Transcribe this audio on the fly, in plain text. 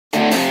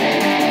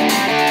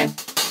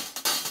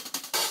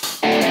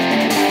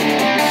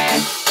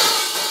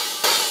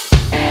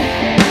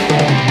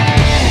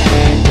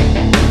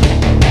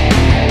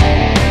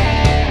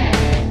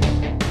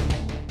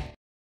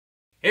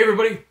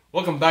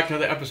welcome back to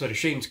another episode of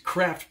Shane's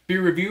Craft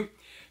Beer Review.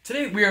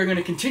 Today we are going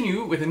to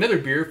continue with another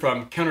beer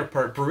from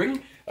Counterpart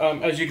Brewing.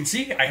 As you can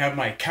see, I have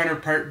my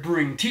Counterpart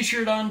Brewing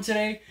t-shirt on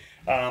today.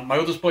 My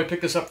oldest boy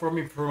picked this up for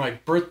me for my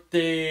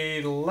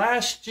birthday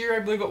last year, I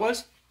believe it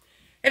was.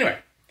 Anyway,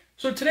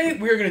 so today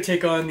we are going to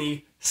take on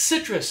the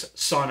Citrus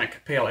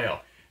Sonic Pale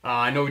Ale.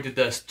 I know we did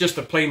just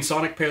the plain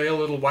Sonic Pale Ale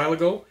a little while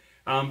ago,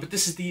 but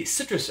this is the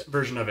citrus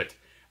version of it.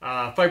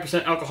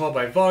 5% alcohol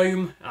by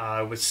volume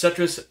with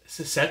citrus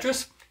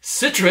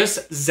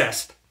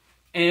zest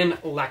and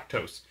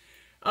lactose.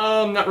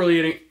 Not really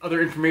any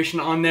other information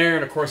on there,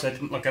 and of course I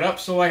didn't look it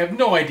up, so I have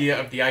no idea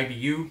of the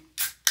IBU.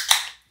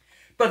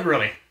 But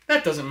really,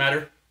 that doesn't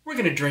matter. We're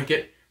going to drink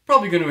it,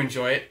 probably going to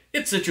enjoy it.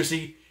 It's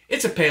citrusy,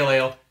 it's a pale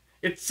ale,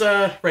 it's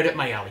right up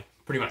my alley,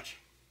 pretty much.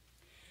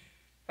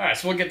 Alright,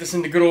 so we'll get this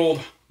in the good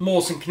old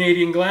Molson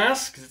Canadian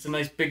glass, because it's a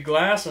nice big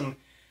glass, and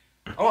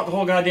I want the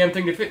whole goddamn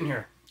thing to fit in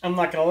here. I'm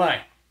not going to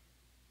lie.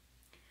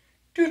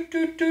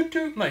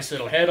 Nice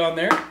little head on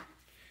there.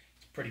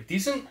 It's pretty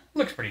decent.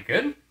 Looks pretty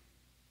good.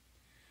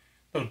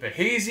 A little bit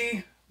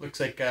hazy. Looks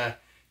like kind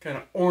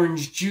of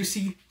orange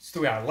juicy. It's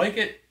the way I like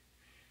it.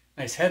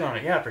 Nice head on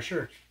it. Yeah, for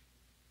sure.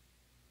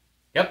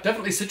 Yep,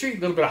 definitely citry. A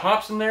little bit of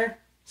hops in there.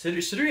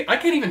 Citry. I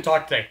can't even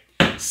talk today.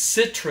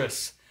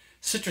 Citrus.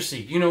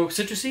 Citrusy. You know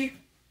citrusy?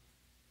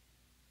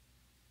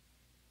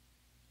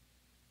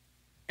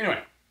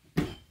 Anyway.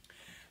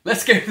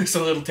 Let's give this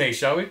a little taste,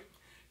 shall we?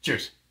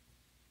 Cheers.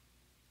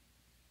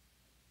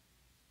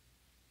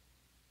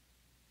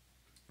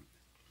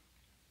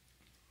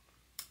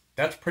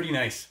 That's pretty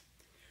nice.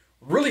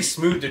 Really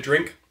smooth to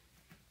drink.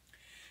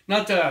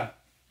 Not a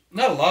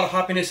lot of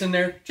hoppiness in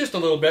there, just a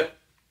little bit.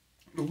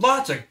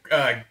 Lots of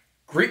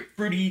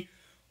grapefruity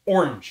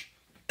orange.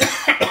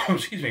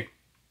 Excuse me.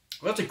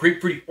 Lots of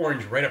grapefruity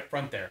orange right up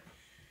front there.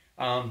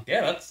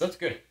 Yeah, that's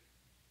good.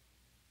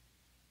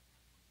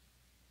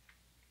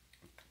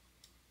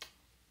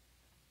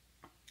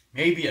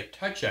 Maybe a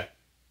touch of,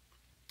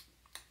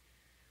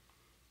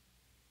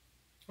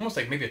 almost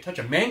like maybe a touch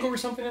of mango or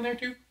something in there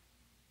too.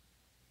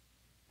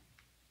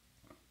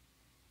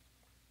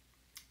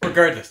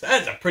 Regardless,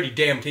 that's a pretty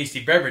damn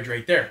tasty beverage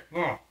right there.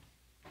 Oh.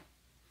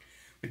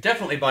 Would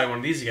definitely buy one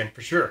of these again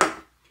for sure.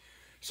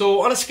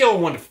 So on a scale of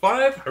 1 to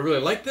 5, I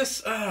really like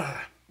this.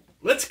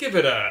 Let's give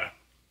it a,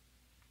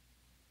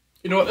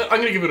 you know what, I'm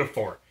going to give it a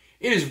 4.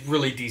 It is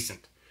really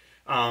decent.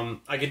 I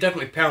could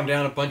definitely pound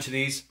down a bunch of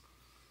these.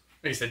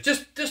 Like I said,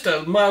 just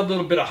a mild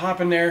little bit of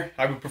hop in there.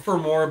 I would prefer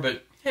more,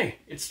 but hey,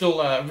 it's still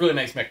a really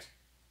nice mix.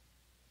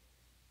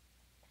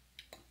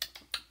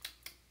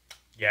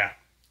 Yeah,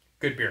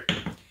 good beer.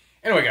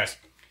 Anyway, guys,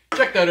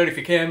 check that out if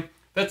you can.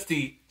 That's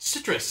the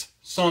Citrus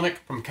Sonic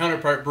from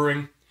Counterpart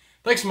Brewing.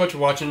 Thanks so much for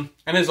watching,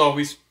 and as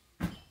always,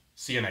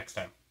 see you next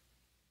time.